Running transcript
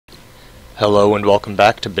Hello and welcome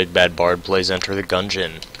back to Big Bad Bard Plays Enter the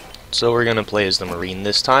Gungeon. So we're gonna play as the Marine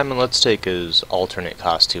this time, and let's take his alternate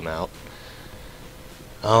costume out.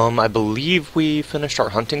 I believe we finished our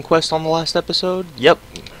hunting quest on the last episode. Yep,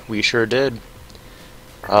 we sure did.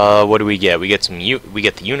 What do we get? We get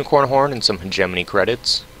the unicorn horn and some hegemony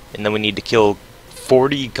credits, and then we need to kill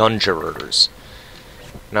 40 gunjurers.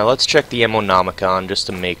 Now let's check the Ammonomicon just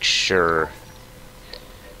to make sure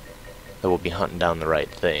that we'll be hunting down the right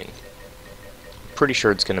thing. Pretty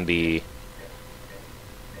sure it's gonna be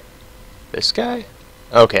this guy?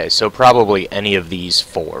 Okay, so probably any of these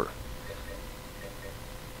four.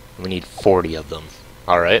 We need 40 of them.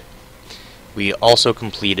 Alright. We also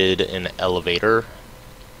completed an elevator,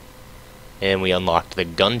 and we unlocked the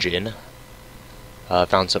Gungeon.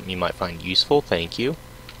 Found something you might find useful, thank you.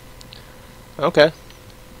 Okay.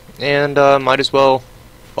 And might as well...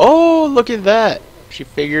 Oh, look at that! She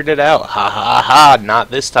figured it out. Ha ha ha!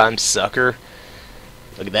 Not this time, sucker!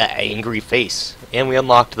 Look at that angry face. And we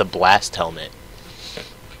unlocked the blast helmet.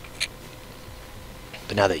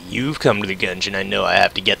 But now that you've come to the Gungeon, I know I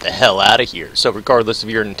have to get the hell out of here. So regardless of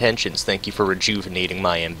your intentions, thank you for rejuvenating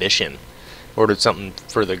my ambition. Ordered something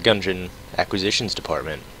for the Gungeon acquisitions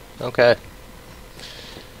department. Okay.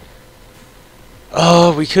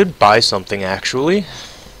 We could buy something actually.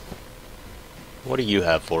 What do you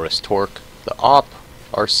have for us, Torque? The Op,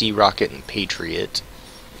 RC Rocket, and Patriot.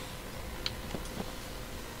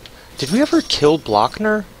 Did we ever kill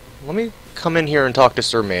Blockner? Let me come in here and talk to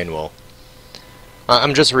Sir Manuel.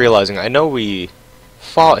 I'm just realizing, I know we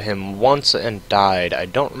fought him once and died. I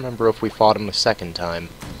don't remember if we fought him a second time.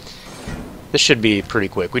 This should be pretty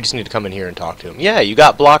quick. We just need to come in here and talk to him. Yeah, you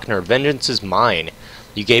got Blockner. Vengeance is mine.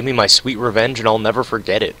 You gave me my sweet revenge and I'll never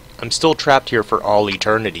forget it. I'm still trapped here for all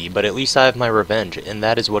eternity, but at least I have my revenge, and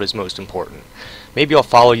that is what is most important. Maybe I'll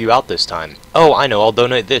follow you out this time. Oh, I know, I'll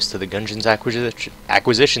donate this to the Gungeon's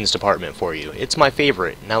acquisitions department for you. It's my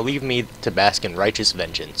favorite. Now leave me to bask in righteous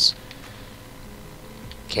vengeance.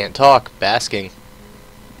 Can't talk. Basking.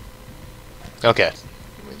 Okay.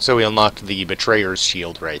 So we unlocked the Betrayer's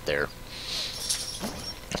Shield right there.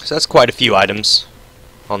 So that's quite a few items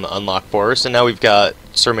on the unlock for us, and now we've got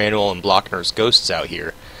Sir Manuel and Blockner's ghosts out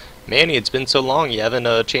here. Manny, it's been so long, you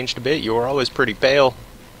haven't changed a bit. You were always pretty pale.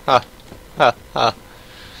 Ha. Ha, ha.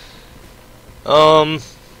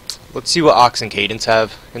 Let's see what Ox and Cadence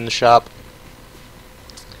have in the shop.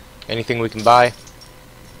 Anything we can buy?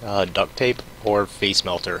 Duct tape or face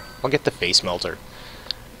melter. I'll get the face melter.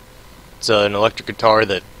 It's an electric guitar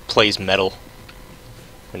that plays metal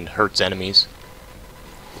and hurts enemies.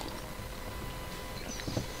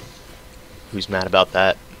 Who's mad about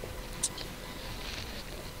that?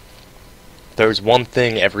 There's one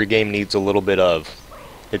thing every game needs a little bit of.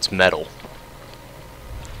 It's metal.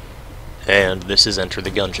 And this is Enter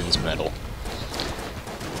the Gungeon's metal.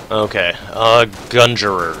 Okay,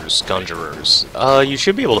 Gunjurers. You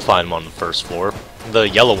should be able to find them on the first floor. The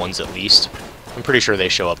yellow ones, at least. I'm pretty sure they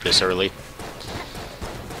show up this early.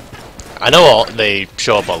 I know they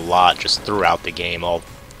show up a lot just throughout the game, all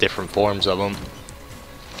different forms of them.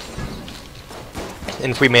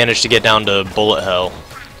 And if we manage to get down to Bullet Hell,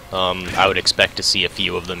 I would expect to see a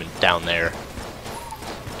few of them down there.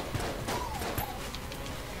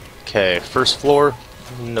 Okay, first floor,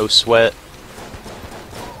 no sweat.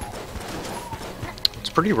 It's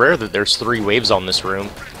pretty rare that there's 3 waves on this room.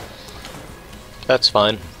 That's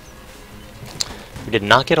fine. We did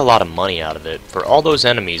not get a lot of money out of it. For all those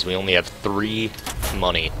enemies, we only have 3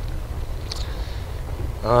 money.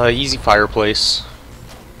 Easy fireplace.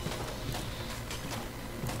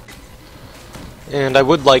 And I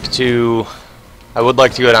would like to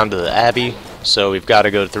go down to the Abbey, so we've got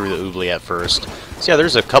to go through the oubliette first. So yeah,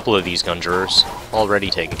 there's a couple of these Gunjurers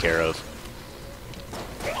already taken care of.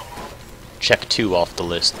 Check 2 off the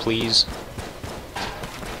list, please.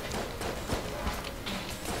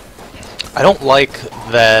 I don't like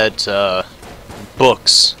that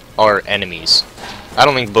books are enemies. I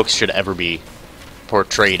don't think books should ever be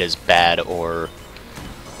portrayed as bad or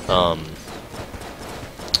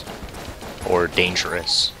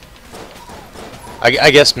dangerous.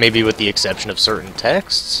 I guess maybe with the exception of certain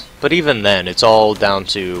texts, but even then, it's all down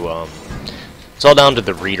to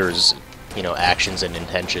the reader's, actions and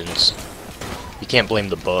intentions. You can't blame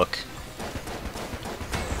the book.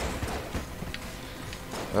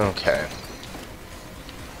 Okay.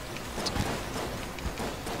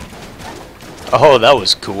 Oh, that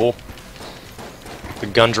was cool. The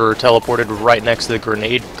Gunjurer teleported right next to the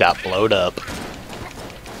grenade, got blowed up.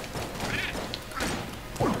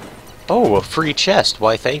 Oh, a free chest.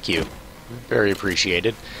 Why, thank you. Very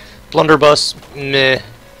appreciated. Blunderbuss, meh.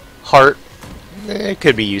 Heart, it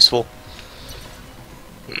could be useful.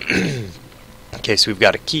 Okay, so we've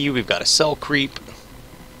got a key, we've got a cell creep.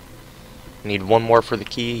 Need one more for the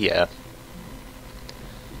key? Yeah.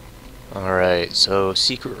 Alright, so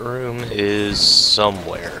secret room is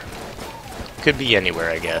somewhere. Could be anywhere,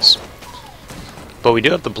 I guess. But we do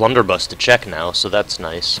have the blunderbuss to check now, so that's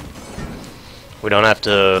nice. We don't have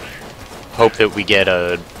to hope that we get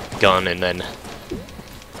a gun and then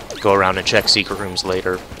go around and check secret rooms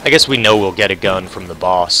later. I guess we know we'll get a gun from the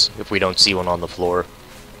boss if we don't see one on the floor.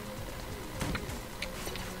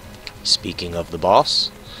 Speaking of the boss,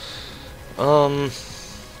 wow,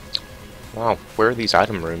 where are these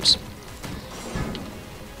item rooms?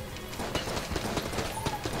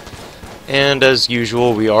 And as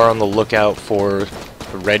usual, we are on the lookout for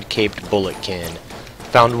the red-caped bullet can.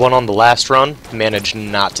 Found one on the last run, managed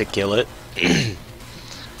not to kill it.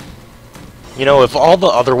 You know, if all the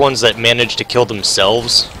other ones that managed to kill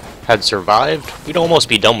themselves had survived, we'd almost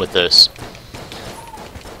be done with this.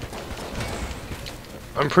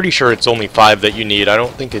 I'm pretty sure it's only 5 that you need. I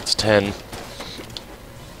don't think it's 10.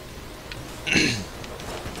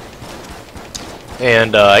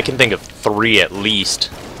 And I can think of 3 at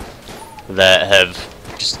least that have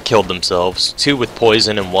just killed themselves. 2 with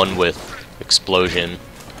poison and 1 with explosion.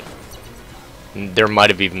 There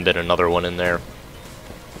might have even been another one in there.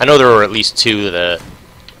 I know there were at least 2 that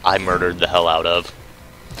I murdered the hell out of.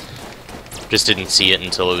 Just didn't see it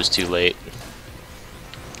until it was too late.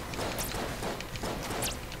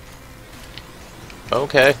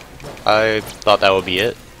 Okay, I thought that would be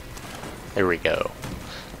it. There we go.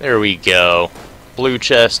 There we go. Blue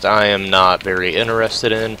chest I am not very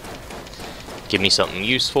interested in. Give me something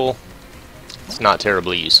useful. It's not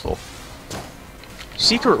terribly useful.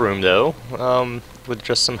 Secret room though, with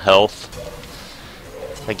just some health.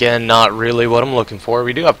 Again, not really what I'm looking for.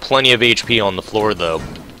 We do have plenty of HP on the floor though,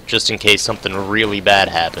 just in case something really bad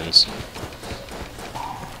happens.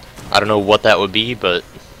 I don't know what that would be, but...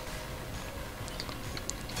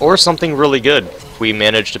 Or something really good. If we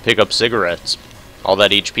manage to pick up cigarettes, all that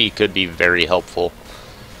HP could be very helpful.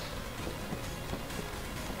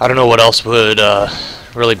 I don't know what else would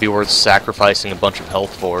really be worth sacrificing a bunch of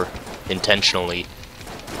health for, intentionally.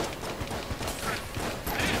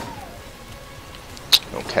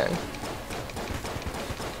 Okay.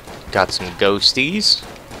 Got some ghosties.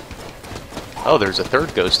 Oh, there's a third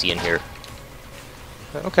ghosty in here.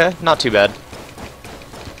 Okay, not too bad.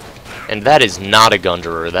 And that is not a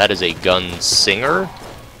gunderer, that is a gunsinger.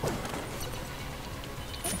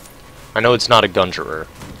 I know it's not a gunderer.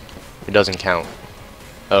 It doesn't count.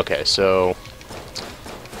 Okay, so...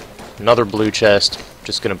 Another blue chest.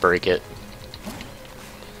 Just gonna break it.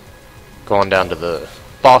 Going down to the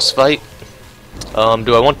boss fight.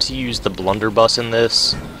 Do I want to use the blunderbuss in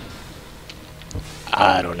this?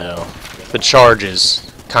 I don't know. The charge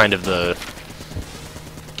is kind of the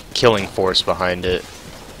killing force behind it.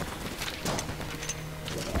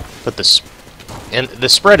 But the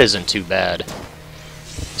spread isn't too bad,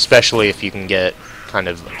 especially if you can get kind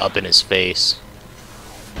of up in his face.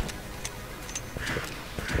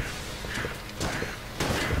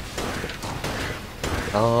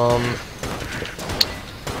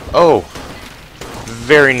 Oh,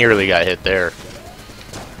 very nearly got hit there.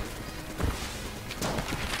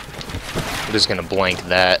 I'm just gonna blank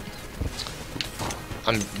that.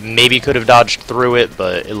 Maybe could have dodged through it,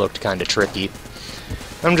 but it looked kind of tricky.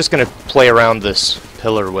 I'm just gonna play around this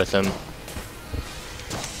pillar with him.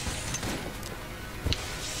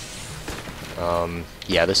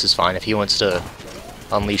 Yeah, this is fine. If he wants to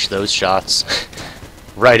unleash those shots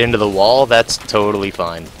right into the wall, that's totally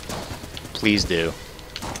fine. Please do.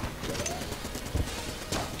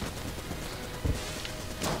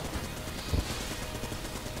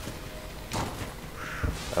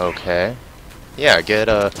 Okay. Yeah, get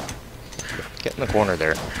in the corner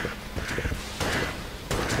there.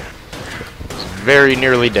 Very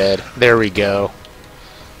nearly dead. There we go.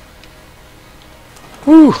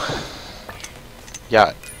 Whew.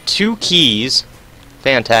 Got 2 keys.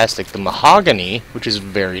 Fantastic. The mahogany, which is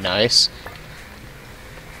very nice.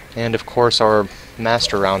 And of course our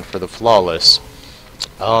master round for the flawless.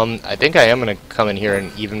 I think I am gonna come in here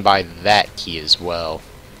and even buy that key as well.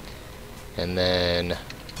 And then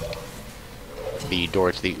the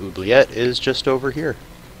door to the oubliette is just over here.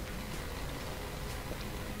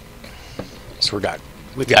 So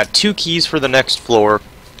we got 2 keys for the next floor,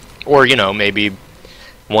 or you know, maybe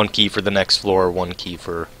 1 key for the next floor, 1 key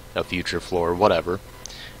for a future floor, whatever.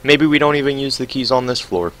 Maybe we don't even use the keys on this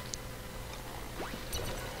floor.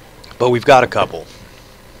 But we've got a couple.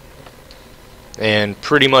 And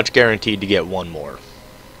pretty much guaranteed to get 1 more.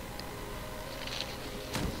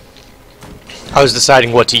 I was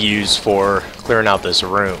deciding what to use for clearing out this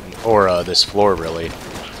room. Or this floor, really.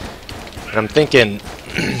 And I'm thinking...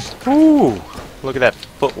 ooh! Look at that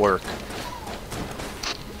footwork.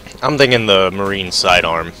 I'm thinking the Marine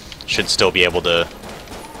sidearm should still be able to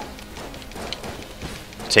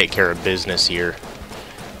take care of business here.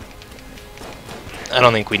 I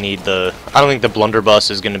don't think the blunderbuss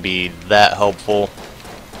is going to be that helpful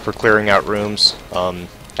for clearing out rooms.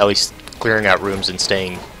 At least clearing out rooms and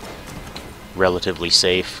staying relatively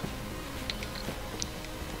safe.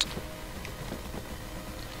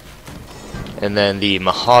 And then the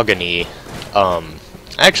mahogany, I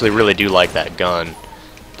actually really do like that gun,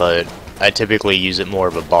 but I typically use it more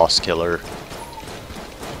of a boss killer.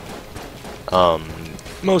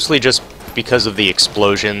 Mostly just because of the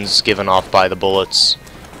explosions given off by the bullets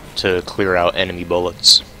to clear out enemy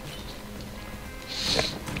bullets.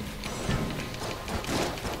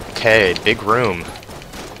 Okay, big room.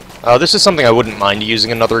 This is something I wouldn't mind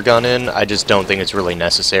using another gun in, I just don't think it's really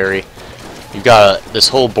necessary. You've got this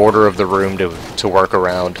whole border of the room to work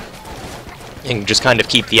around, and just kind of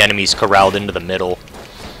keep the enemies corralled into the middle.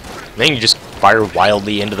 And then you just fire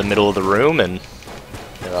wildly into the middle of the room, and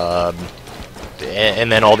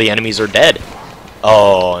then all the enemies are dead.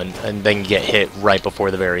 Oh, and then you get hit right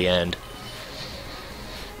before the very end.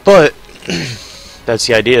 But that's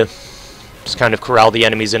the idea. Just kind of corral the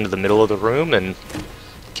enemies into the middle of the room and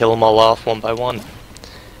kill them all off one by one.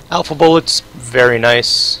 Alpha bullets, very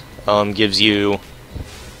nice. Gives you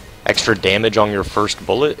extra damage on your first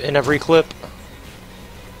bullet in every clip.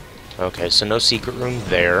 Okay, so no secret room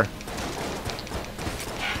there.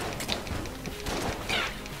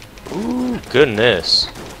 Ooh, goodness.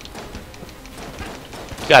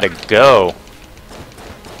 Gotta go.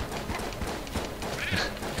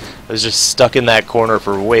 I was just stuck in that corner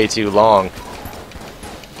for way too long.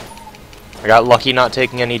 I got lucky not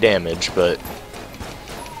taking any damage, but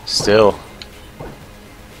still.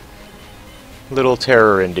 Little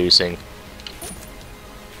terror-inducing.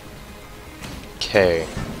 Okay.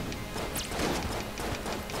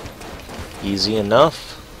 Easy enough.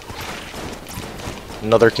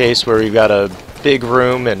 Another case where you've got a big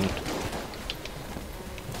room and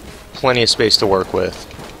plenty of space to work with.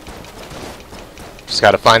 Just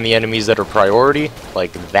gotta find the enemies that are priority,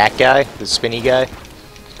 like that guy, the spinny guy.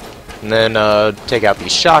 And then take out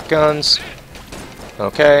these shotguns.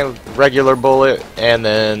 Okay, regular bullet, and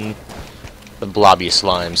then the blobby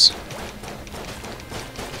slimes.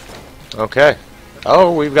 Okay.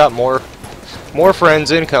 Oh, we've got more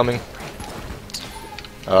friends incoming.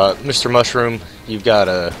 Mr. Mushroom, you've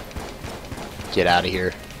gotta get out of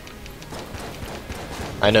here.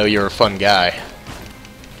 I know you're a fun guy,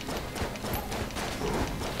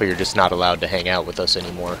 but you're just not allowed to hang out with us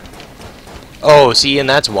anymore. Oh, see, and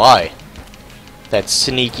that's why. That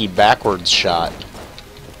sneaky backwards shot.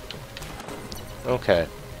 Okay.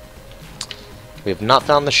 We have not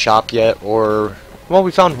found the shop yet, or... well,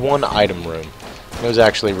 we found one item room. It was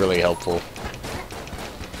actually really helpful.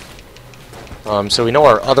 So we know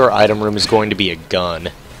our other item room is going to be a gun.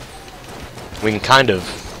 We can kind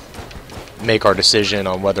of make our decision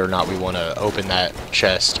on whether or not we want to open that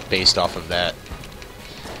chest based off of that.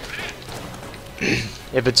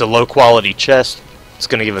 If it's a low-quality chest, it's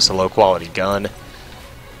going to give us a low-quality gun.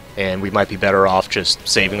 And we might be better off just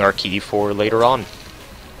saving our key for later on.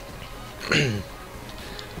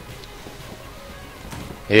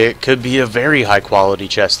 It could be a very high quality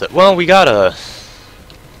chest that, well, we got a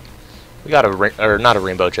or not a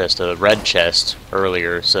rainbow chest, a red chest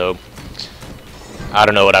earlier, so I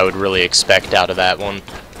don't know what I would really expect out of that one.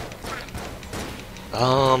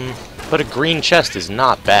 But a green chest is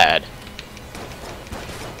not bad.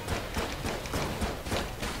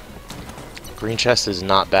 Green chest is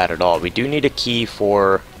not bad at all. We do need a key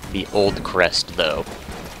for the old crest, though.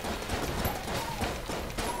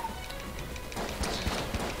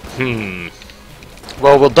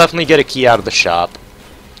 Well, we'll definitely get a key out of the shop,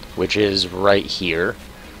 which is right here.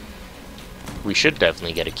 We should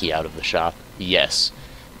definitely get a key out of the shop. Yes.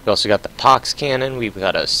 We also got the pox cannon. We've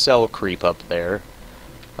got a cell creep up there.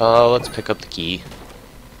 Let's pick up the key.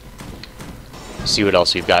 See what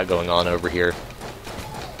else we've got going on over here.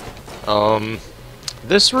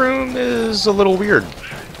 This room is a little weird.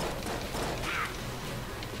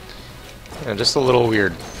 Yeah, just a little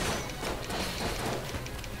weird.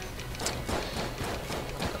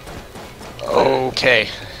 Okay,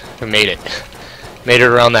 we made it. Made it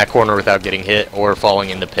around that corner without getting hit or falling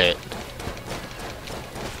in the pit.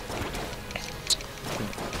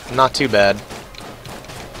 Not too bad.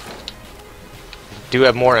 Do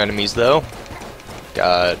have more enemies though.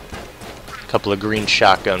 Got a couple of green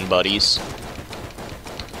shotgun buddies.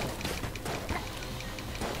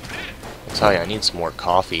 Tell you, I need some more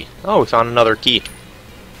coffee. Oh, we found another key.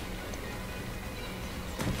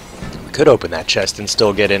 We could open that chest and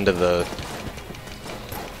still get into the...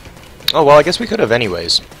 Oh, well, I guess we could have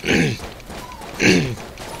anyways. I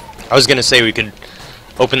was gonna say we could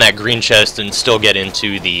open that green chest and still get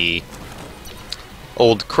into the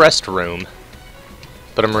old crest room,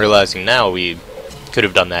 but I'm realizing now we could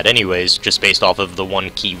have done that anyways, just based off of the one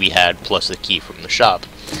key we had plus the key from the shop.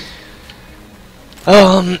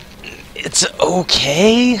 It's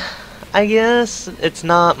okay, I guess. It's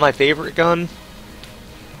not my favorite gun.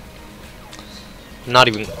 Not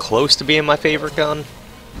even close to being my favorite gun.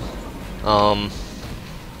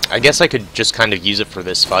 I guess I could just kind of use it for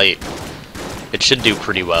this fight. It should do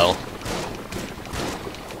pretty well.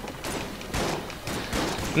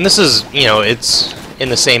 And this is, you know, it's in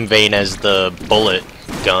the same vein as the bullet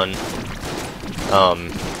gun.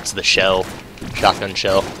 It's the shell. Shotgun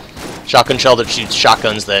shell. Shotgun shell that shoots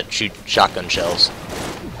shotguns that shoot shotgun shells.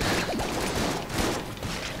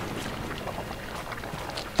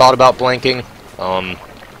 Thought about blanking.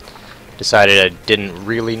 Decided I didn't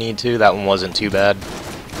really need to. That one wasn't too bad.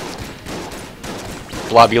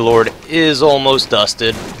 Globulord is almost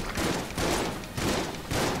dusted.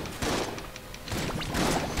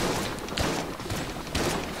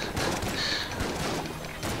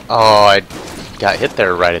 Oh, I got hit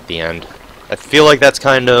there right at the end. I feel like that's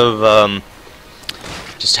kind of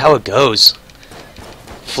just how it goes.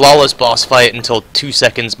 Flawless boss fight until 2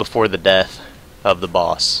 seconds before the death of the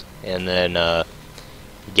boss, and then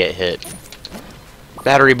you get hit.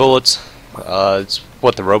 Battery bullets. It's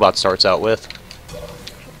what the robot starts out with.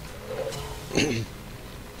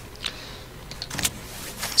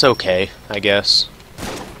 It's okay, I guess.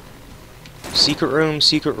 Secret room,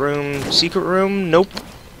 secret room, secret room? Nope.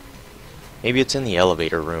 Maybe it's in the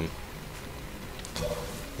elevator room.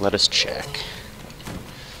 Let us check.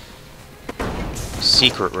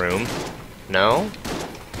 Secret room. No.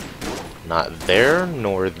 Not there,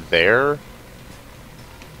 nor there.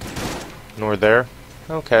 Nor there.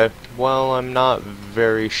 Okay. Well, I'm not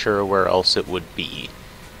very sure where else it would be.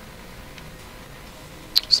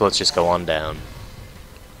 So let's just go on down.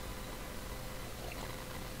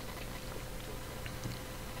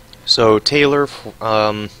 So Taylor,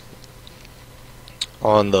 on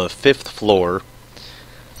the 5th floor,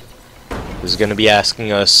 is going to be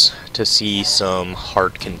asking us to see some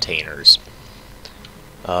heart containers.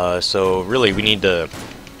 So really we need to,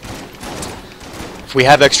 if we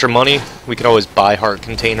have extra money, we can always buy heart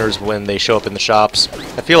containers when they show up in the shops.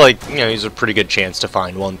 I feel like, you know, there's a pretty good chance to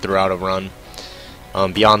find one throughout a run.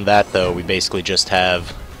 Beyond that, though, we basically just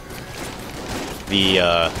have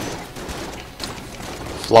the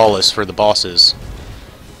flawless for the bosses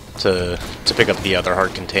to pick up the other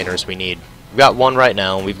heart containers we need. We've got one right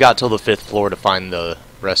now, and we've got till the 5th floor to find the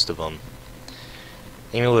rest of them.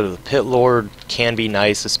 Amulet of the Pit Lord can be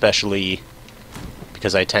nice, especially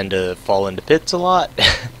because I tend to fall into pits a lot.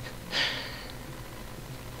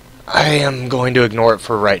 I am going to ignore it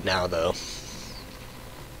for right now, though.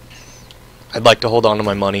 I'd like to hold on to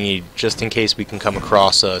my money just in case we can come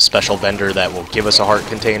across a special vendor that will give us a heart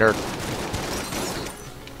container.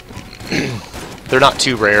 They're not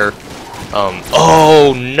too rare.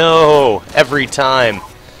 Oh no! Every time.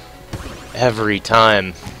 Every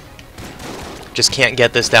time. Just can't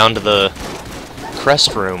get this down to the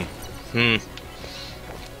crest room.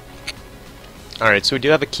 Alright, so we do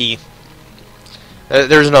have a key.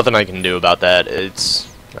 There's nothing I can do about that.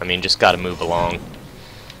 It's, I mean, just gotta move along.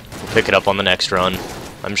 We'll pick it up on the next run,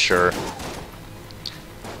 I'm sure.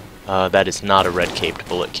 That is not a red-caped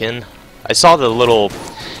bulletkin. I saw the little...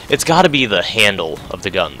 It's gotta be the handle of the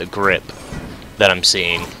gun, the grip, that I'm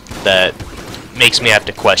seeing, that makes me have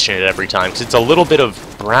to question it every time, because it's a little bit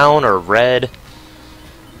of brown or red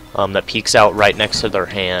that peeks out right next to their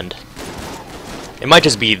hand. It might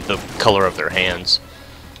just be the color of their hands.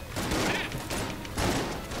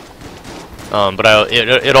 But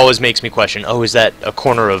it always makes me question, oh, is that a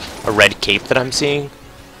corner of a red cape that I'm seeing?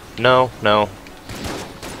 No, no.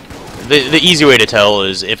 The easy way to tell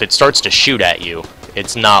is if it starts to shoot at you,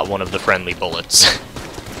 it's not one of the friendly bullets.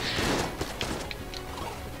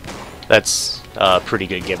 That's a pretty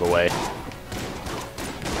good giveaway.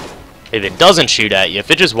 If it doesn't shoot at you,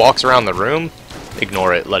 if it just walks around the room,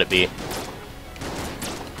 ignore it, let it be.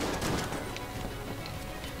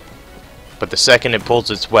 But the second it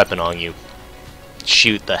pulls its weapon on you,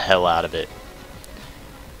 shoot the hell out of it.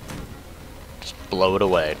 Just blow it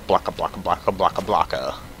away. Blocka, blocka, blocka, blocka,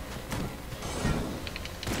 blocka.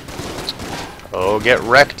 Oh, get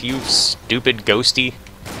wrecked, you stupid ghosty.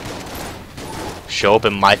 Show up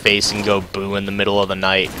in my face and go boo in the middle of the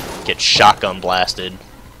night. Get shotgun blasted.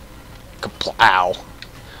 Kaplow.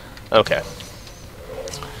 Okay.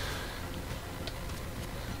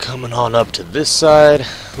 Coming on up to this side.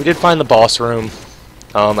 We did find the boss room.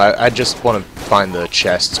 I just want to find the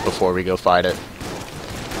chests before we go fight it.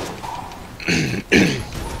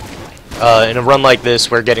 In a run like this,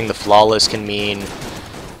 where getting the flawless can mean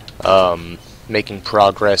making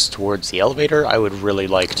progress towards the elevator, I would really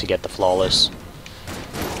like to get the flawless.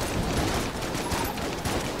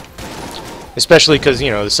 Especially because,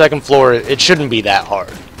 you know, the second floor, it shouldn't be that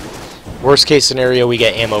hard. Worst case scenario, we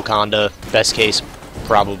get Ammo Conda. Best case,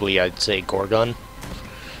 probably, I'd say, Gorgun.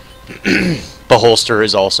 Beholster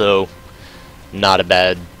is also not a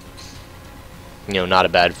bad, you know, not a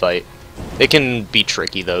bad fight. It can be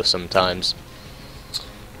tricky, though, sometimes.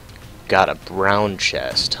 Got a brown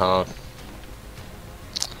chest, huh?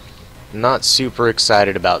 Not super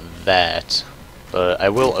excited about that, but I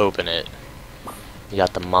will open it. You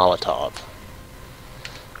got the Molotov.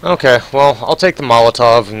 Okay, well, I'll take the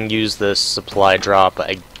Molotov and use this supply drop,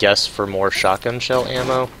 I guess, for more shotgun shell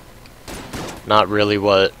ammo. Not really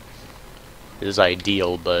what is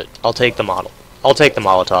ideal, but I'll take the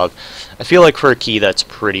Molotov. I feel like for a key, that's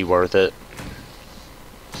pretty worth it.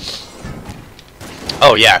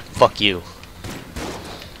 Oh yeah, fuck you.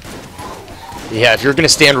 Yeah, if you're gonna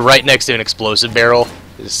stand right next to an explosive barrel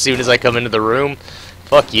as soon as I come into the room,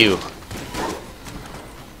 fuck you.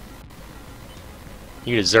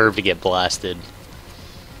 You deserve to get blasted.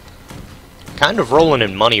 Kind of rolling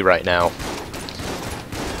in money right now.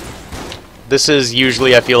 This is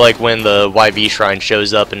usually, I feel like, when the YV Shrine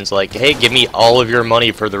shows up and is like, hey, give me all of your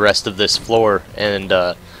money for the rest of this floor, and,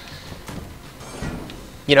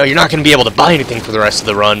 you know, you're not going to be able to buy anything for the rest of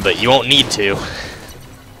the run, but you won't need to.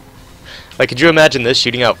 Like, could you imagine this,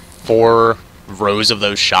 shooting out 4 rows of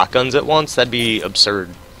those shotguns at once? That'd be absurd.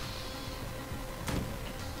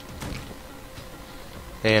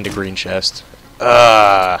 And a green chest.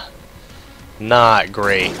 Not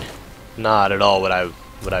great. Not at all what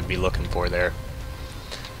I'd be looking for there.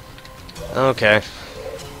 Okay.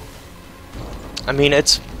 I mean,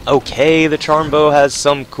 it's okay. The charm bow has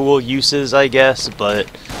some cool uses, I guess, but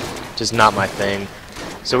just not my thing.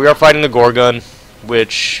 So we are fighting the Gorgun,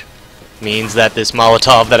 which means that this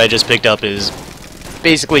Molotov that I just picked up is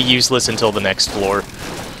basically useless until the next floor.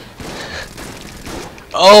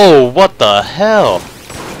 Oh, what the hell?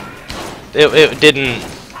 It didn't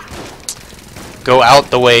go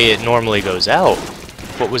out the way it normally goes out.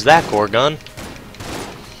 What was that, Gorgun?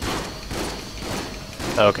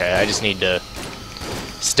 Okay, I just need to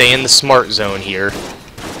stay in the smart zone here.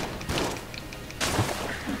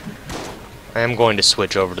 I am going to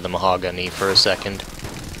switch over to the Mahogany for a second.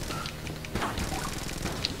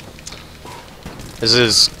 This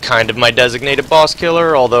is kind of my designated boss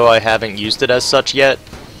killer, although I haven't used it as such yet.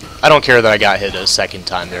 I don't care that I got hit a second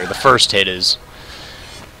time there. The first hit is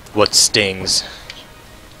what stings.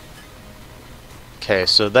 Okay,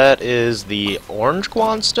 so that is the orange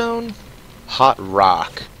Guanstone. Hot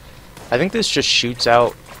Rock. I think this just shoots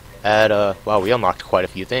out at, wow, we unlocked quite a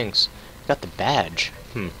few things. Got the badge.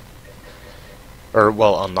 Or,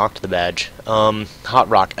 well, unlocked the badge. Hot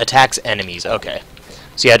Rock. Attacks enemies. Okay.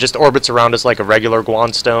 So yeah, it just orbits around us like a regular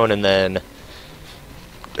Guanstone, and then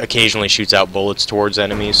occasionally shoots out bullets towards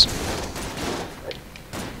enemies.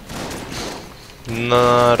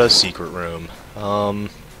 Not a secret room.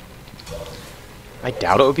 I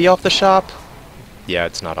doubt it would be off the shop. Yeah,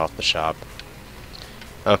 it's not off the shop.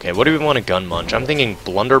 Okay, what do we want to gun munch? I'm thinking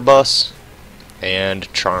blunderbuss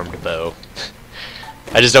and charmed bow.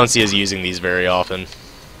 I just don't see us using these very often.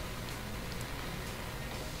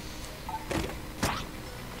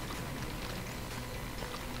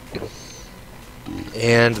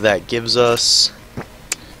 And that gives us...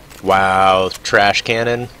 Wow, trash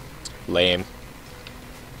cannon. Lame.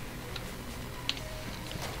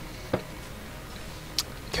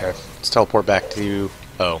 Okay, let's teleport back to...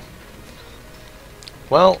 Oh.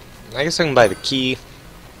 Well, I guess I can buy the key.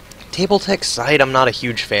 Table Tech Sight I'm not a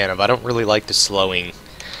huge fan of. I don't really like the slowing.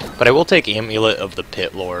 But I will take Amulet of the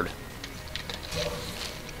Pit Lord.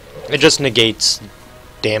 It just negates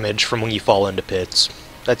damage from when you fall into pits.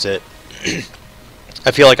 That's it. I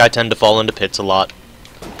feel like I tend to fall into pits a lot,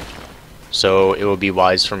 so it would be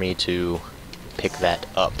wise for me to pick that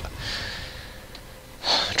up.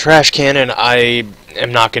 Trash cannon I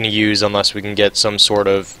am not going to use unless we can get some sort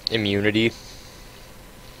of immunity.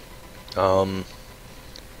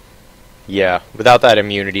 Yeah, without that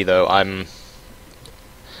immunity though, I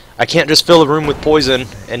can't just fill a room with poison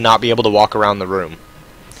and not be able to walk around the room.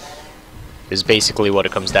 Is basically what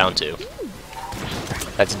it comes down to.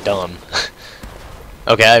 That's dumb.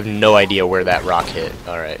 Okay, I have no idea where that rock hit.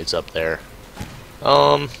 Alright, it's up there.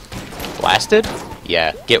 Well, Blasted?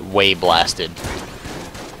 Yeah, get way blasted.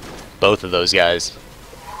 Both of those guys.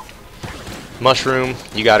 Mushroom,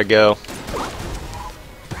 you gotta go.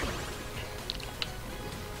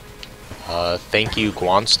 Thank you,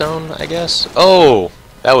 Guanstone, I guess? Oh!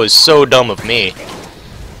 That was so dumb of me.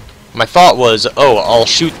 My thought was, oh, I'll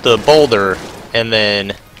shoot the boulder, and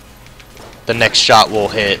then the next shot will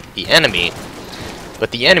hit the enemy.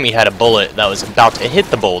 But the enemy had a bullet that was about to hit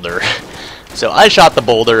the boulder. So I shot the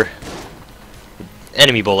boulder, the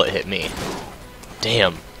enemy bullet hit me.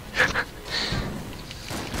 Damn.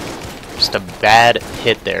 Just a bad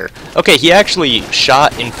hit there. Okay, he actually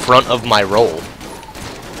shot in front of my roll.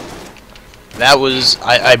 That was...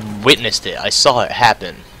 I witnessed it. I saw it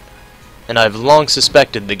happen. And I've long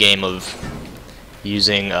suspected the game of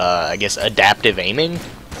using, I guess, adaptive aiming.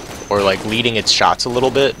 Or, like, leading its shots a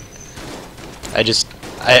little bit.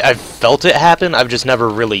 I've felt it happen, I've just never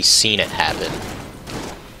really seen it happen.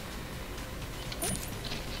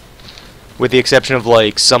 With the exception of,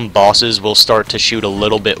 like, some bosses will start to shoot a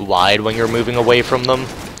little bit wide when you're moving away from them.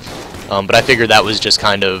 But I figured that was just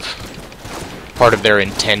kind of part of their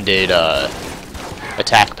intended,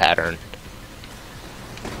 attack pattern.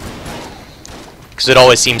 Because it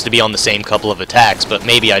always seems to be on the same couple of attacks, but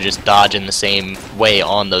maybe I just dodge in the same way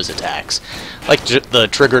on those attacks. Like the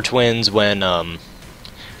Trigger Twins when,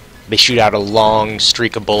 they shoot out a long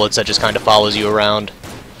streak of bullets that just kind of follows you around.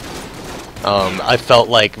 I felt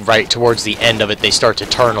like right towards the end of it, they start to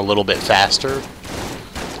turn a little bit faster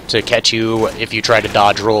to catch you if you try to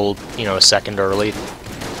dodge roll, you know, a second early.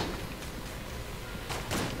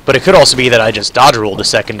 But it could also be that I just dodge rolled a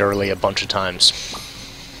second early a bunch of times.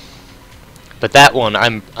 But that one,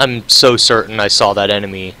 I'm so certain I saw that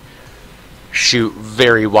enemy shoot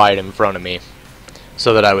very wide in front of me,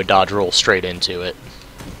 so that I would dodge roll straight into it.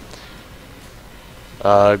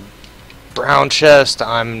 Brown chest,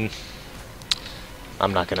 I'm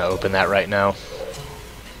not gonna open that right now.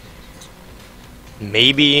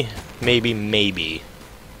 Maybe,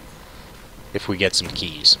 if we get some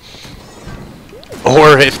keys.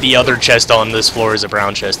 Or if the other chest on this floor is a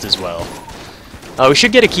brown chest as well. We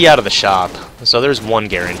should get a key out of the shop, so there's one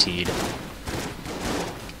guaranteed.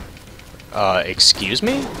 Excuse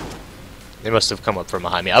me? They must have come up from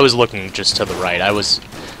behind me. I was looking just to the right. I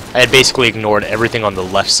had basically ignored everything on the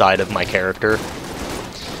left side of my character.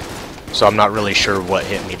 So I'm not really sure what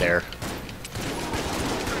hit me there.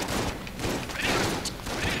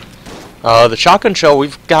 The shotgun shell,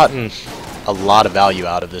 we've gotten a lot of value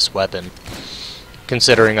out of this weapon.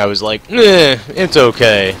 Considering I was like, it's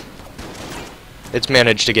okay. It's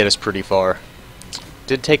managed to get us pretty far.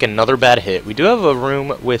 Did take another bad hit. We do have a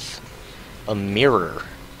room with a mirror.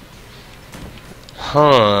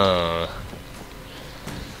 Huh.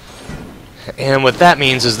 And what that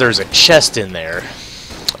means is there's a chest in there,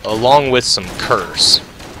 along with some curse.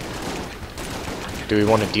 Do we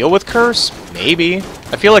want to deal with curse? Maybe.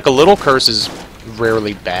 I feel like a little curse is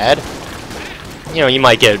rarely bad. You know, you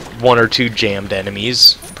might get 1 or 2 jammed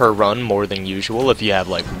enemies per run more than usual if you have,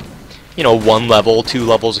 like, you know, 1 level, 2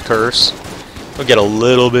 levels of curse. It'll get a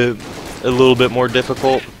little bit more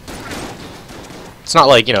difficult. It's not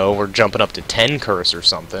like, you know, we're jumping up to 10 curse or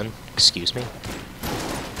something. Excuse me.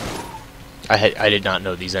 I did not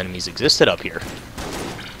know these enemies existed up here.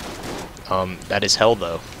 That is hell,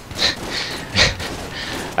 though.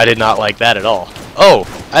 I did not like that at all. Oh!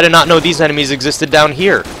 I did not know these enemies existed down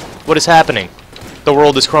here. What is happening? The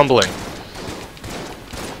world is crumbling.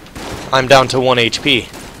 I'm down to 1 HP.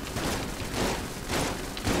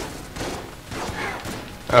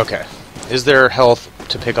 Okay. Is there health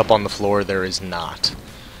to pick up on the floor? There is not.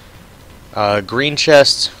 Green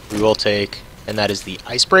chest we will take, and that is the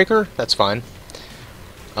icebreaker. That's fine.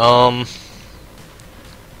 I'm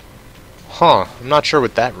not sure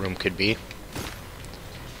what that room could be.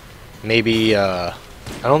 Maybe, I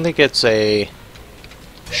don't think it's a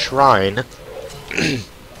shrine.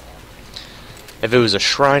 If it was a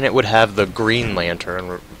shrine, it would have the green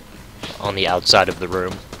lantern on the outside of the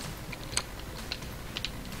room.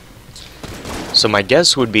 So my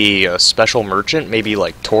guess would be a special merchant, maybe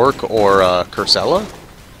like Torque or Cursella.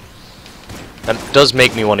 That does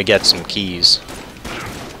make me want to get some keys.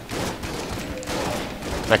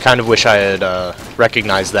 I kind of wish I had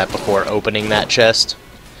recognized that before opening that chest.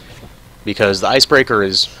 Because the icebreaker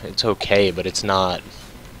it's okay, but it's not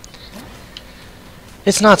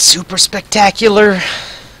super spectacular.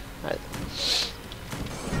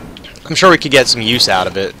 I'm sure we could get some use out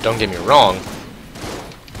of it, don't get me wrong.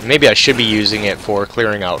 Maybe I should be using it for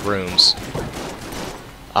clearing out rooms.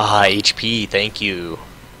 Ah, HP, thank you.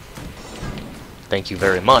 Thank you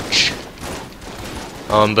very much.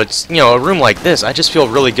 But, you know, a room like this, I just feel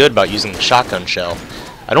really good about using the shotgun shell.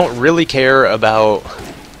 I don't really care about,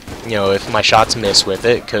 you know, if my shots miss with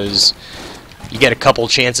it, because you get a couple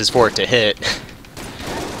chances for it to hit.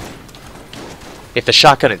 If the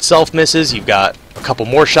shotgun itself misses, you've got a couple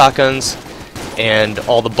more shotguns, and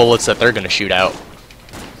all the bullets that they're going to shoot out.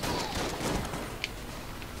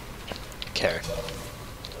 Okay.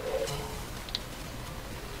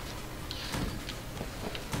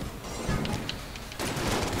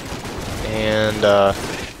 And,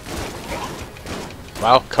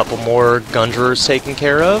 wow, a couple more Gunjurers taken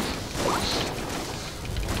care of.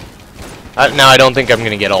 Now, I don't think I'm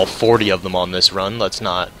going to get all 40 of them on this run. Let's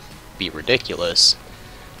not be ridiculous.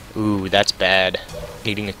 Ooh, that's bad.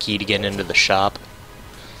 Needing a key to get into the shop.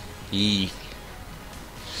 Yee.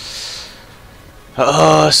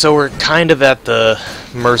 So we're kind of at the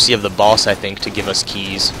mercy of the boss, I think, to give us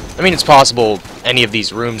keys. I mean, it's possible any of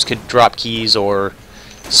these rooms could drop keys or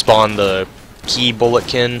spawn the key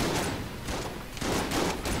bulletkin,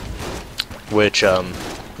 which, you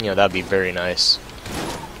know, that'd be very nice.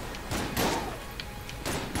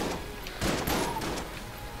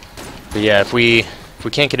 But yeah, if we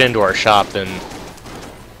can't get into our shop, then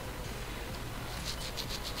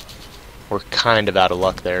we're kind of out of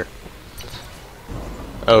luck there.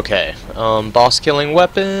 Okay, boss killing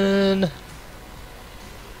weapon.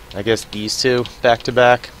 I guess these two back to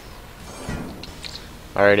back.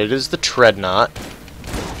 Alright, it is the Treadnought.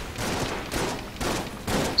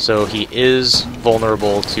 So he is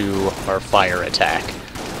vulnerable to our fire attack.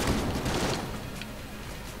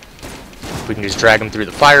 We can just drag him through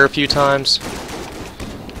the fire a few times.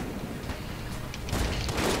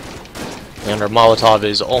 And our Molotov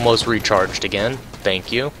is almost recharged again.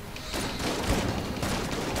 Thank you.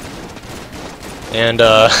 And,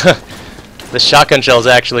 the shotgun shell is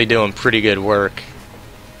actually doing pretty good work.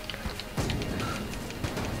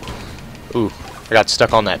 Ooh, I got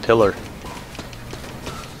stuck on that pillar.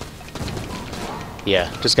 Yeah,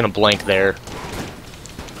 just gonna blank there.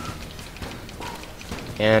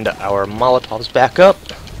 And our Molotov's back up.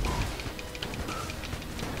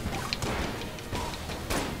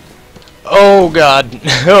 Oh god.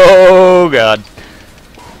 Oh god.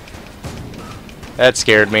 That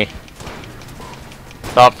scared me.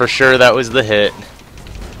 Thought for sure that was the hit.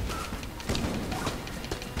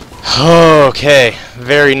 Okay,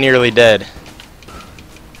 very nearly dead.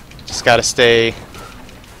 Just gotta stay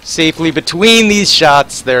safely between these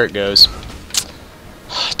shots. There it goes.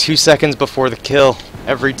 2 seconds before the kill.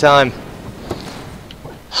 Every time.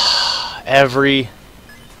 Every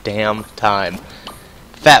damn time.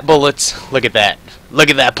 Fat bullets. Look at that. Look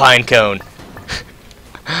at that pine cone.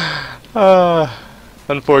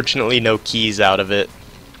 Unfortunately, no keys out of it.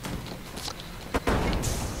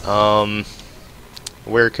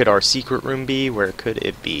 Where could our secret room be? Where could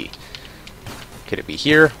it be? Could it be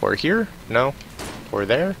here? Or here? No. Or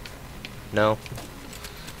there? No.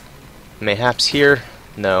 Mayhaps here?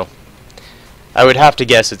 No. I would have to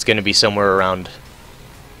guess it's going to be somewhere around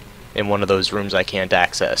in one of those rooms I can't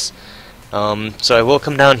access. So I will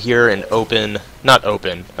come down here and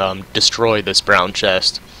destroy this brown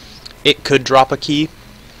chest. It could drop a key.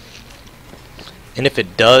 And if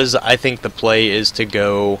it does, I think the play is to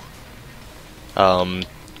go, I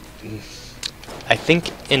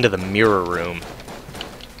think into the mirror room.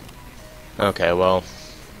 Okay, well,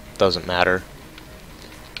 doesn't matter.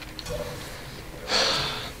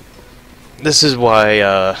 This is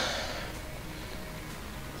why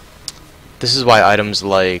items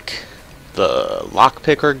like the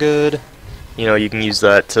lockpick are good. You know, you can use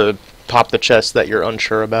that to pop the chest that you're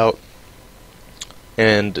unsure about.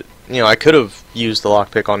 And, you know, I could have used the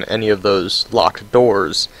lockpick on any of those locked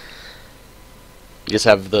doors. You just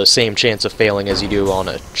have the same chance of failing as you do on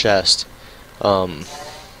a chest. But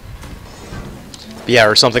yeah,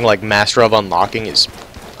 or something like Master of Unlocking is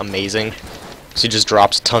amazing. So he just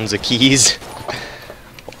drops tons of keys.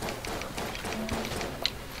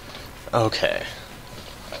 Okay.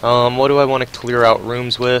 What do I want to clear out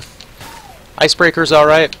rooms with? Icebreaker's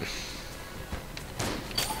alright.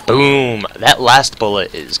 Boom! That last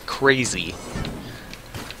bullet is crazy.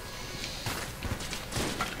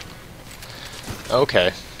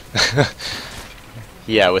 Okay.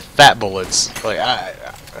 Yeah, with fat bullets, like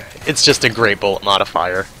it's just a great bullet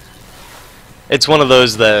modifier. It's one of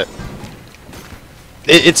those that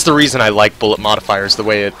it's the reason I like bullet modifiers the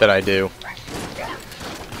way that I do.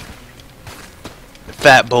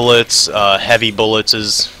 Fat bullets, heavy bullets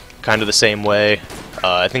is kind of the same way.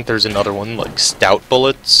 I think there's another one, like stout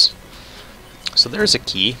bullets. So there's a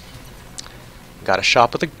key. Got a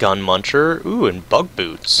shop with a gun muncher. Ooh, and bug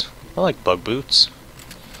boots. I like bug boots.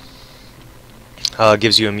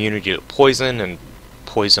 Gives you immunity to poison and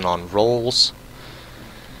poison on rolls.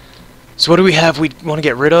 So what do we have we want to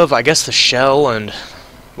get rid of? I guess the shell, and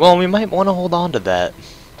well, we might want to hold on to that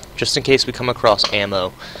just in case we come across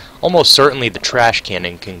ammo. Almost certainly the trash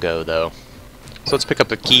cannon can go though. So let's pick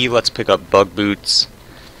up a key, let's pick up bug boots.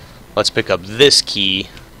 Let's pick up this key.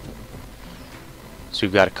 So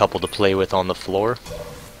we've got a couple to play with on the floor.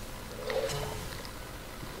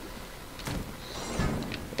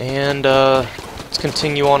 And let's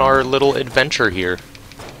continue on our little adventure here.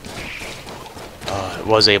 I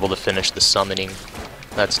was able to finish the summoning.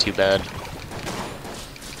 That's too bad.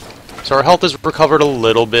 So our health has recovered a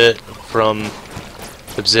little bit from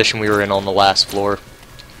the position we were in on the last floor.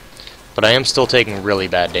 But I am still taking really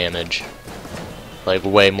bad damage. Like,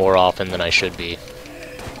 way more often than I should be.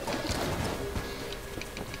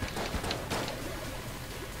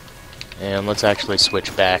 And let's actually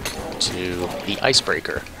switch back to the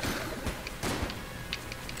icebreaker.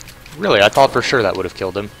 Really, I thought for sure that would have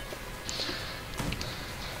killed him.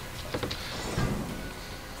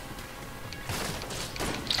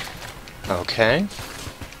 Okay.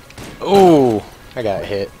 Oh, I got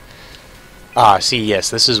hit. Ah, see, yes,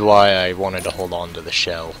 this is why I wanted to hold on to the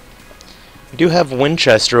shell. We do have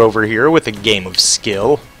Winchester over here with a game of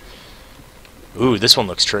skill. Ooh, this one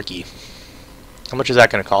looks tricky. How much is that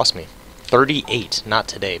going to cost me? 38. Not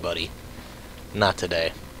today, buddy. Not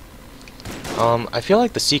today. I feel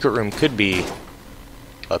like the secret room could be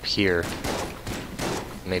up here.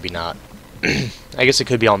 Maybe not. I guess it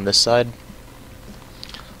could be on this side.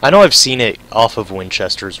 I know I've seen it off of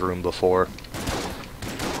Winchester's room before.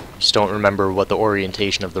 Just don't remember what the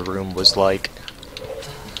orientation of the room was like.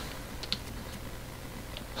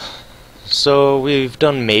 So we've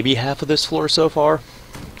done maybe half of this floor so far.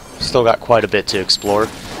 Still got quite a bit to explore.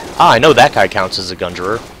 Ah, I know that guy counts as a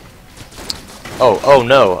Gungerer. Oh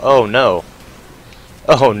no, oh no.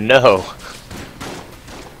 Oh no.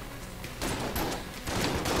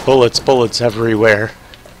 Bullets, bullets everywhere.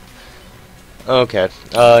 Okay,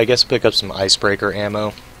 I guess pick up some icebreaker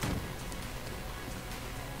ammo.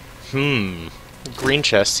 Green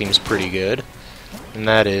chest seems pretty good. And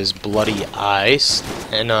that is bloody ice.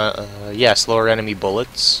 And, yeah, slower enemy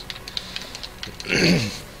bullets.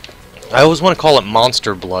 I always want to call it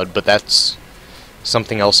monster blood, but that's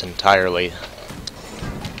something else entirely.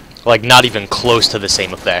 Like, not even close to the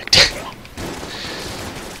same effect.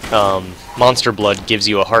 Monster blood gives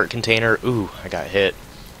you a heart container. Ooh, I got hit.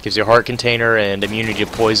 Gives you a heart container and immunity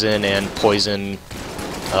to poison, and poison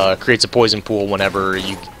creates a poison pool whenever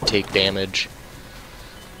you take damage.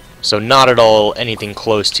 So not at all anything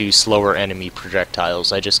close to slower enemy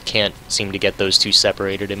projectiles. I just can't seem to get those two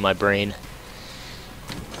separated in my brain.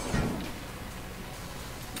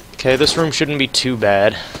 Okay, this room shouldn't be too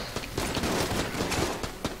bad.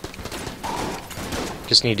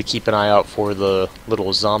 Just need to keep an eye out for the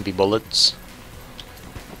little zombie bullets.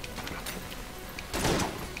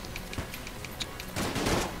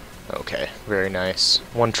 Okay, very nice.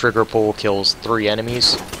 One trigger pull kills 3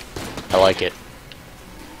 enemies. I like it.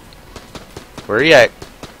 Where are you at?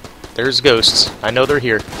 There's ghosts. I know they're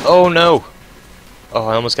here. Oh no! Oh,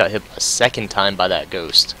 I almost got hit a second time by that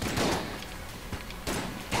ghost.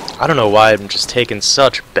 I don't know why I'm just taking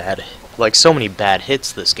such bad, like so many bad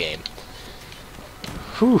hits this game.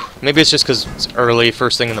 Whew. Maybe it's just because it's early,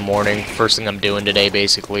 first thing in the morning, first thing I'm doing today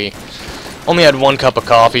basically. Only had 1 cup of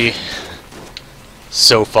coffee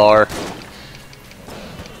so far.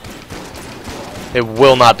 It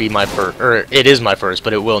will not be my first, or it is my first,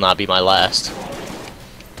 but it will not be my last.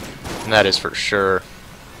 And that is for sure.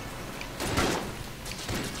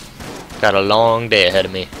 Got a long day ahead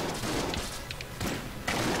of me.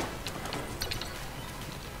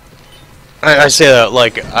 I say that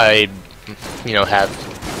like I, you know, have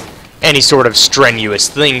any sort of strenuous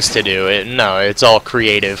things to do. No, it's all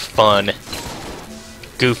creative, fun,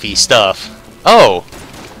 goofy stuff. Oh!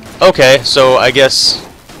 Okay, so I guess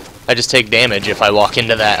I just take damage if I walk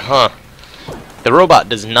into that, huh? The robot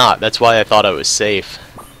does not, that's why I thought I was safe.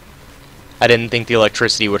 I didn't think the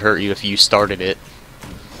electricity would hurt you if you started it.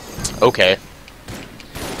 Okay.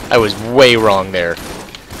 I was way wrong there.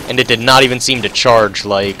 And it did not even seem to charge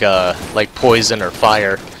like poison or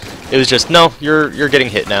fire. It was just, no, you're getting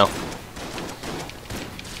hit now.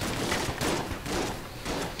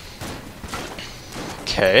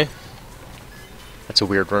 Okay. That's a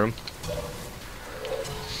weird room.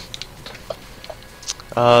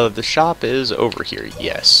 The shop is over here,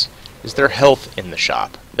 yes. Is there health in the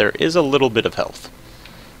shop? There is a little bit of health.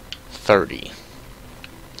 30.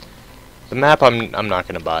 The map I'm not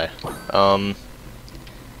gonna buy.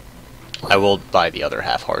 I will buy the other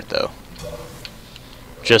half heart though.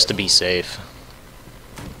 Just to be safe.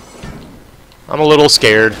 I'm a little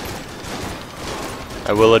scared,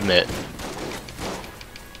 I will admit.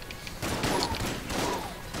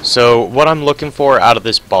 So, what I'm looking for out of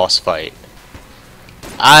this boss fight,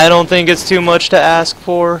 I don't think it's too much to ask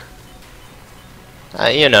for.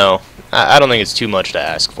 You know, I don't think it's too much to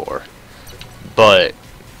ask for. But,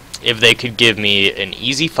 if they could give me an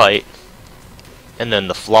easy fight, and then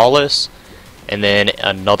the flawless, and then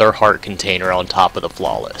another heart container on top of the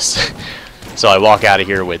flawless. So I walk out of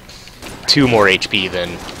here with 2 more HP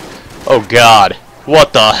than... Oh god,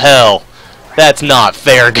 what the hell? That's not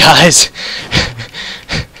fair, guys.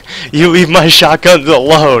 You leave my shotguns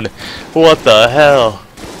alone. What the hell?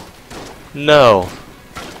 No.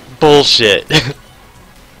 Bullshit.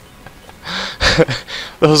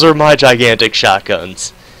 Those are my gigantic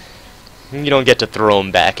shotguns. You don't get to throw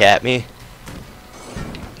them back at me.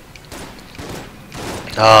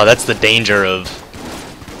 Oh, that's the danger of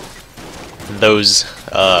those,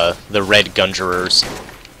 the red Gunjerers.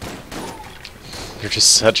 You're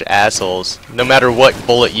just such assholes. No matter what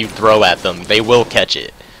bullet you throw at them, they will catch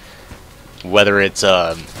it. Whether it's,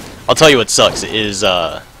 I'll tell you what sucks is,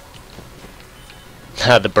 the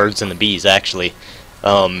birds and the bees, actually.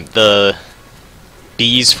 The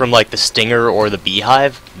bees from, like, the stinger or the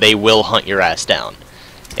beehive, they will hunt your ass down.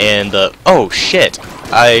 And the... Oh, shit!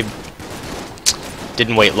 I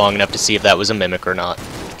didn't wait long enough to see if that was a mimic or not.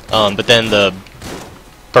 But then the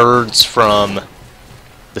birds from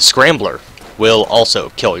the scrambler will also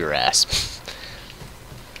kill your ass.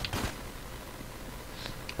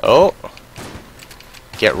 Oh.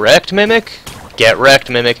 Get wrecked, Mimic? Get wrecked,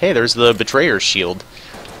 Mimic. Hey, there's the Betrayer's Shield.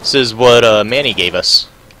 This is what Manny gave us.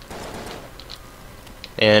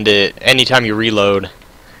 And anytime you reload,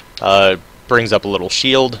 brings up a little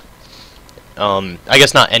shield. I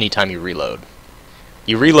guess not anytime you reload.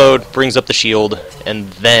 You reload, brings up the shield,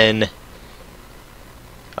 and then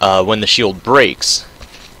when the shield breaks,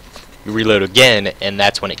 you reload again, and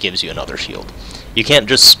that's when it gives you another shield. You can't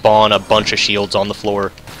just spawn a bunch of shields on the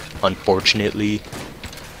floor, unfortunately.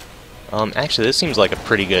 Actually, this seems like a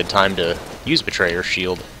pretty good time to use Betrayer's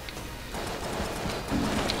Shield.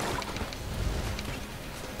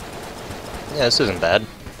 Yeah, this isn't bad.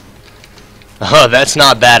 Oh, that's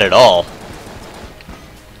not bad at all.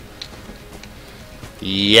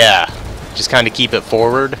 Yeah, just kind of keep it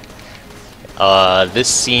forward. This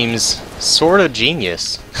seems sort of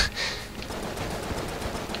genius.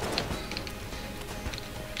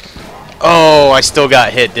 Oh, I still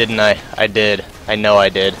got hit, didn't I? I did. I know I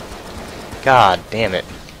did. God damn it.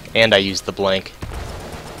 And I used the blank.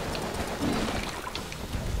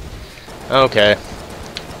 Okay.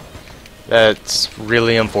 That's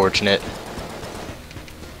really unfortunate.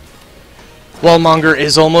 Wallmonger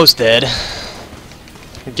is almost dead.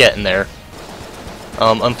 Getting there.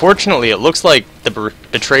 Unfortunately, it looks like the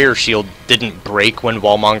Betrayer Shield didn't break when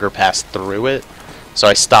Wallmonger passed through it, so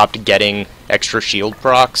I stopped getting extra shield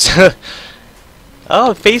procs.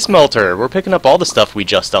 Oh, Face Melter! We're picking up all the stuff we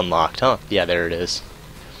just unlocked, huh? Yeah, there it is.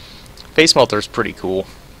 Face Melter's pretty cool.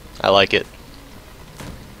 I like it.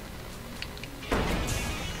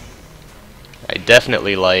 I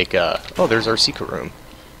definitely like, oh, there's our secret room.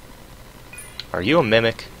 Are you a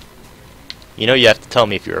mimic? You know you have to tell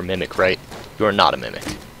me if you're a mimic, right? You are not a mimic.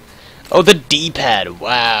 Oh, the D-pad!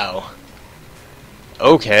 Wow!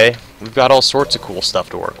 Okay, we've got all sorts of cool stuff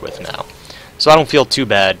to work with now. So I don't feel too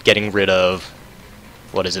bad getting rid of...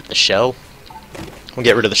 What is it, the shell? We'll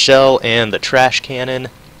get rid of the shell and the trash cannon.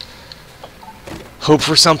 Hope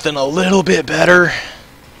for something a little bit better.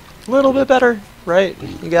 A little bit better, right?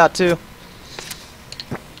 You got to.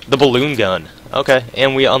 The balloon gun. Okay,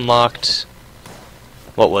 and we unlocked...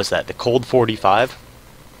 What was that? The Cold 45?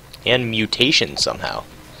 And mutation somehow.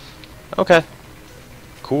 Okay.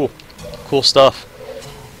 Cool. Cool stuff.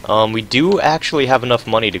 We do actually have enough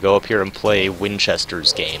money to go up here and play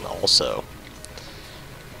Winchester's game also.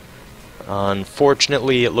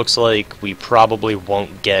 Unfortunately, it looks like we probably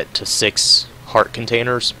won't get to 6 heart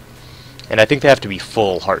containers. And I think they have to be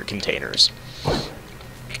full heart containers.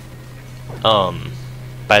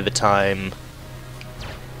 By the time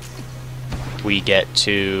we get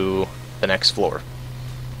to the next floor.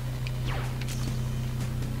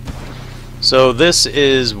 So this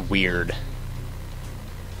is weird.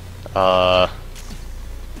 Okay,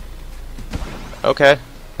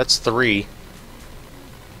 that's 3.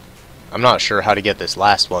 I'm not sure how to get this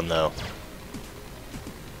last one, though.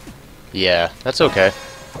 Yeah, that's okay.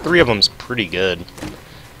 3 of them's pretty good.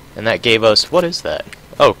 And that gave us... What is that?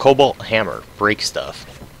 Oh, Cobalt Hammer. Break stuff.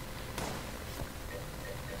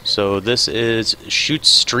 So this is... Shoots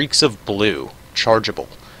streaks of blue. Chargeable.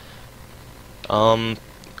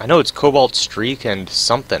 I know it's Cobalt Streak and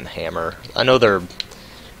something Hammer. I know they're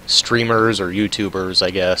streamers or YouTubers, I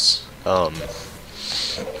guess.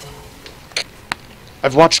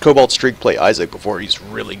 I've watched Cobalt Streak play Isaac before. He's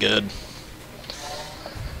really good.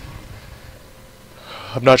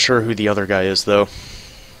 I'm not sure who the other guy is, though.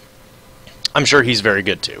 I'm sure he's very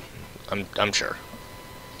good, too. I'm sure.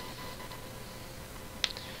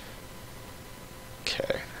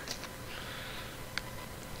 Okay.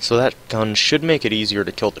 So that gun should make it easier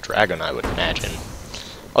to kill the dragon, I would imagine.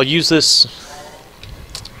 I'll use this...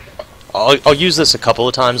 I'll use this a couple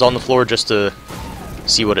of times on the floor just to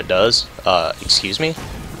see what it does. Excuse me?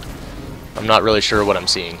 I'm not really sure what I'm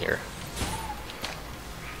seeing here.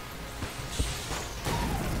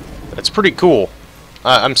 That's pretty cool.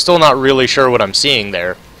 I'm still not really sure what I'm seeing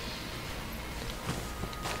there.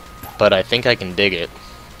 But I think I can dig it.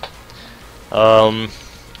 Go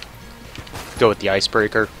with the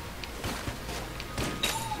icebreaker.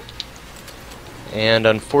 And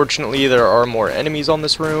unfortunately there are more enemies on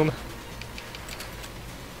this room.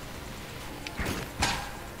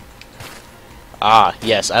 Ah,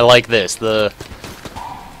 yes, I like this. The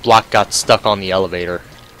block got stuck on the elevator.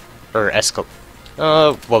 Or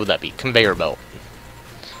what would that be? Conveyor belt.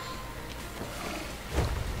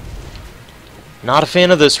 Not a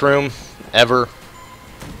fan of this room, ever.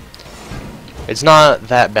 It's not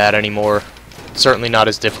that bad anymore. Certainly not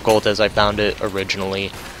as difficult as I found it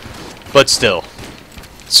originally. But still,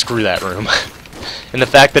 screw that room. And the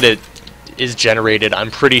fact that it is generated, I'm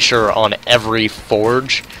pretty sure, on every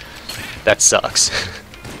forge, that sucks.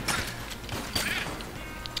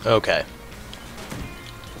 Okay.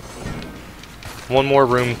 One more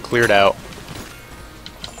room cleared out.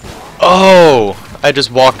 Oh! I just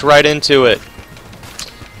walked right into it.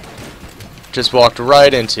 Just walked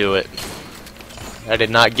right into it. I did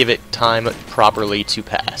not give it time properly to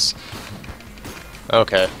pass.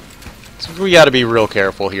 Okay. So we gotta be real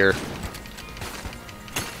careful here.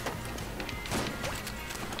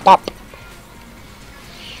 Pop!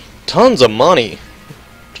 Tons of money.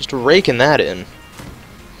 Just raking that in.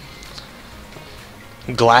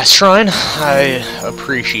 Glass Shrine, I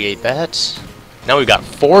appreciate that. Now we've got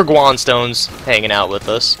 4 Guanstones hanging out with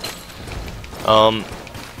us.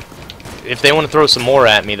 If they want to throw some more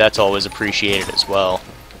at me, that's always appreciated as well.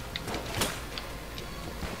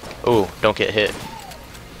 Oh, don't get hit.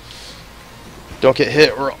 Don't get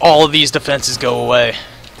hit or all of these defenses go away.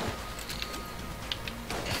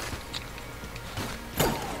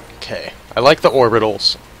 Okay, I like the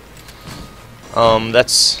orbitals.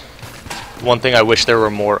 That's one thing I wish there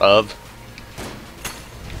were more of.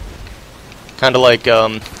 Kind of like,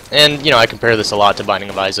 and, you know, I compare this a lot to Binding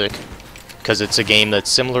of Isaac, because it's a game that's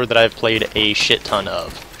similar that I've played a shit ton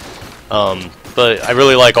of. But I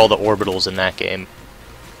really like all the orbitals in that game.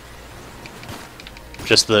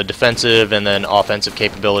 Just the defensive and then offensive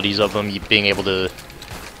capabilities of them, being able to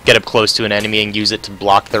get up close to an enemy and use it to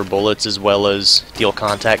block their bullets as well as deal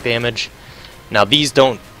contact damage. Now these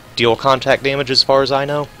don't deal contact damage as far as I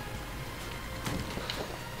know.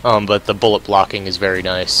 But the bullet blocking is very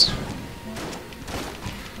nice.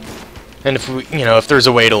 And if we, you know, if there's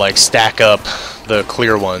a way to like stack up the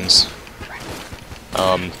clear ones,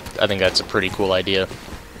 I think that's a pretty cool idea.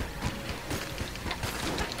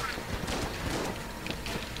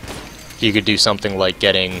 You could do something like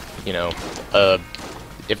getting, you know,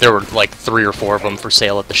 if there were like 3 or 4 of them for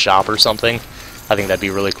sale at the shop or something, I think that'd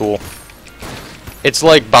be really cool. It's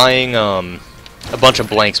like buying a bunch of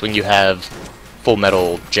blanks when you have Full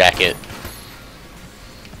Metal Jacket.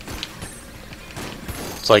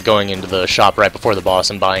 It's like going into the shop right before the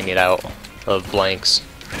boss and buying it out of blanks.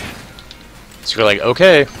 So you're like,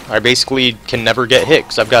 okay, I basically can never get hit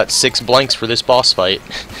because I've got 6 blanks for this boss fight.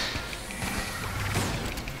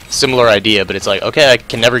 Similar idea, but it's like, okay, I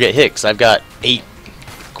can never get hit because I've got 8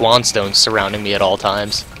 Guanstones surrounding me at all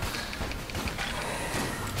times.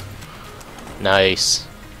 Nice.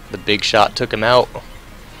 The big shot took him out.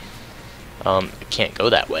 It can't go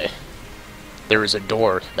that way. There is a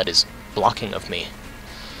door that is blocking of me.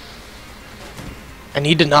 I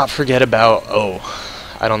need to not forget about... Oh,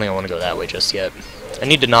 I don't think I want to go that way just yet. I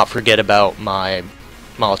need to not forget about my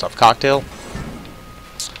Molotov cocktail.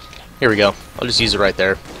 Here we go. I'll just use it right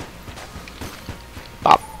there.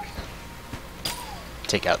 Pop.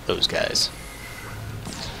 Take out those guys.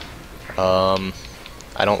 I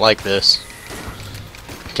don't like this.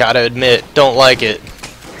 Gotta admit, don't like it.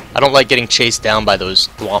 I don't like getting chased down by those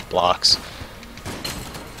thwomp blocks.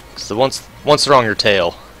 So once they're on your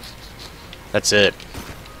tail, that's it.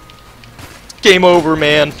 Game over,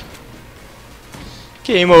 man.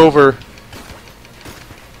 Game over.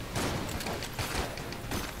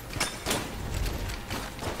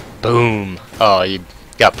 Boom. Oh, you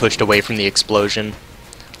got pushed away from the explosion.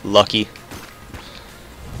 Lucky.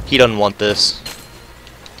 He doesn't want this.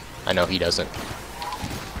 I know he doesn't.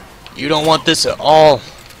 You don't want this at all.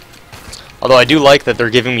 Although I do like that they're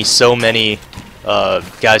giving me so many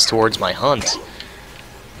guys towards my hunt.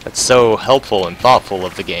 That's so helpful and thoughtful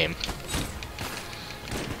of the game.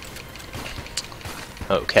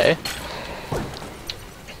 Okay.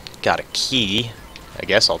 Got a key. I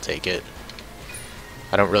guess I'll take it.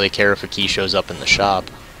 I don't really care if a key shows up in the shop.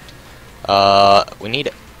 We need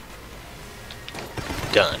it.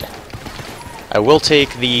 Done. I will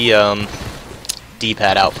take the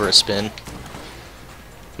D-pad out for a spin.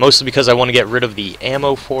 Mostly because I want to get rid of the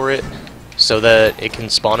ammo for it so that it can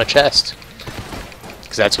spawn a chest.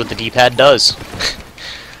 Because that's what the D-pad does.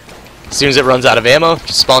 As soon as it runs out of ammo, it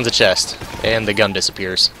just spawns a chest. And the gun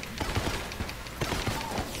disappears.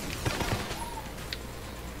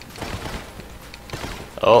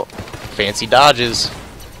 Oh, fancy dodges.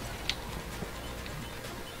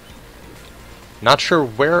 Not sure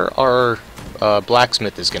where our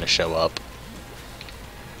blacksmith is going to show up.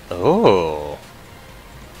 Oh.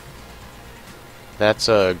 That's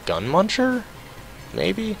a gun muncher?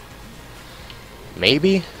 Maybe?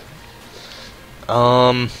 Maybe?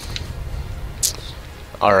 Alright.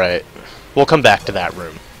 We'll come back to that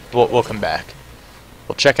room. We'll come back.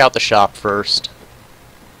 We'll check out the shop first.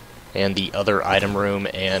 And the other item room,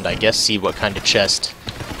 and I guess see what kind of chest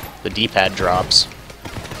the D-pad drops.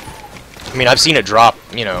 I mean, I've seen it drop,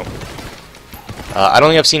 you know... I don't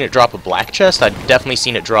think I've seen it drop a black chest. I've definitely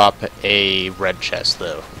seen it drop a red chest,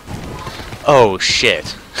 though. Oh,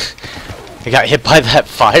 shit. I got hit by that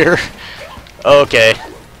fire? Okay.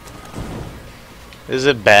 Is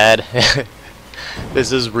it bad?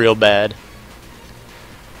 This is real bad.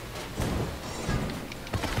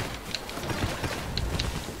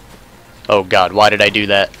 Oh god, why did I do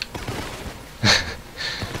that?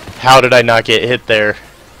 How did I not get hit there?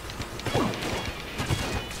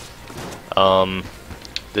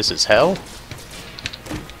 This is hell?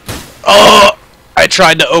 Oh! I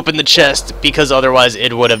tried to open the chest because otherwise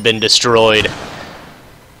it would have been destroyed.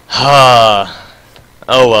 Oh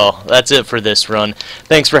well, that's it for this run.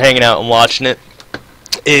 Thanks for hanging out and watching it.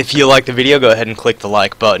 If you like the video, go ahead and click the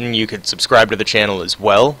like button. You could subscribe to the channel as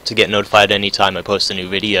well to get notified anytime I post a new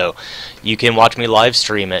video. You can watch me live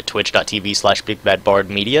stream at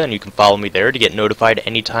twitch.tv/BigBadBardMedia, and you can follow me there to get notified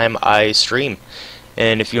anytime I stream.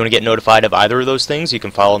 And if you want to get notified of either of those things, you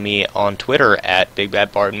can follow me on Twitter at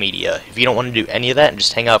BigBadBardMedia. If you don't want to do any of that and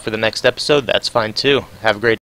just hang out for the next episode, that's fine too. Have a great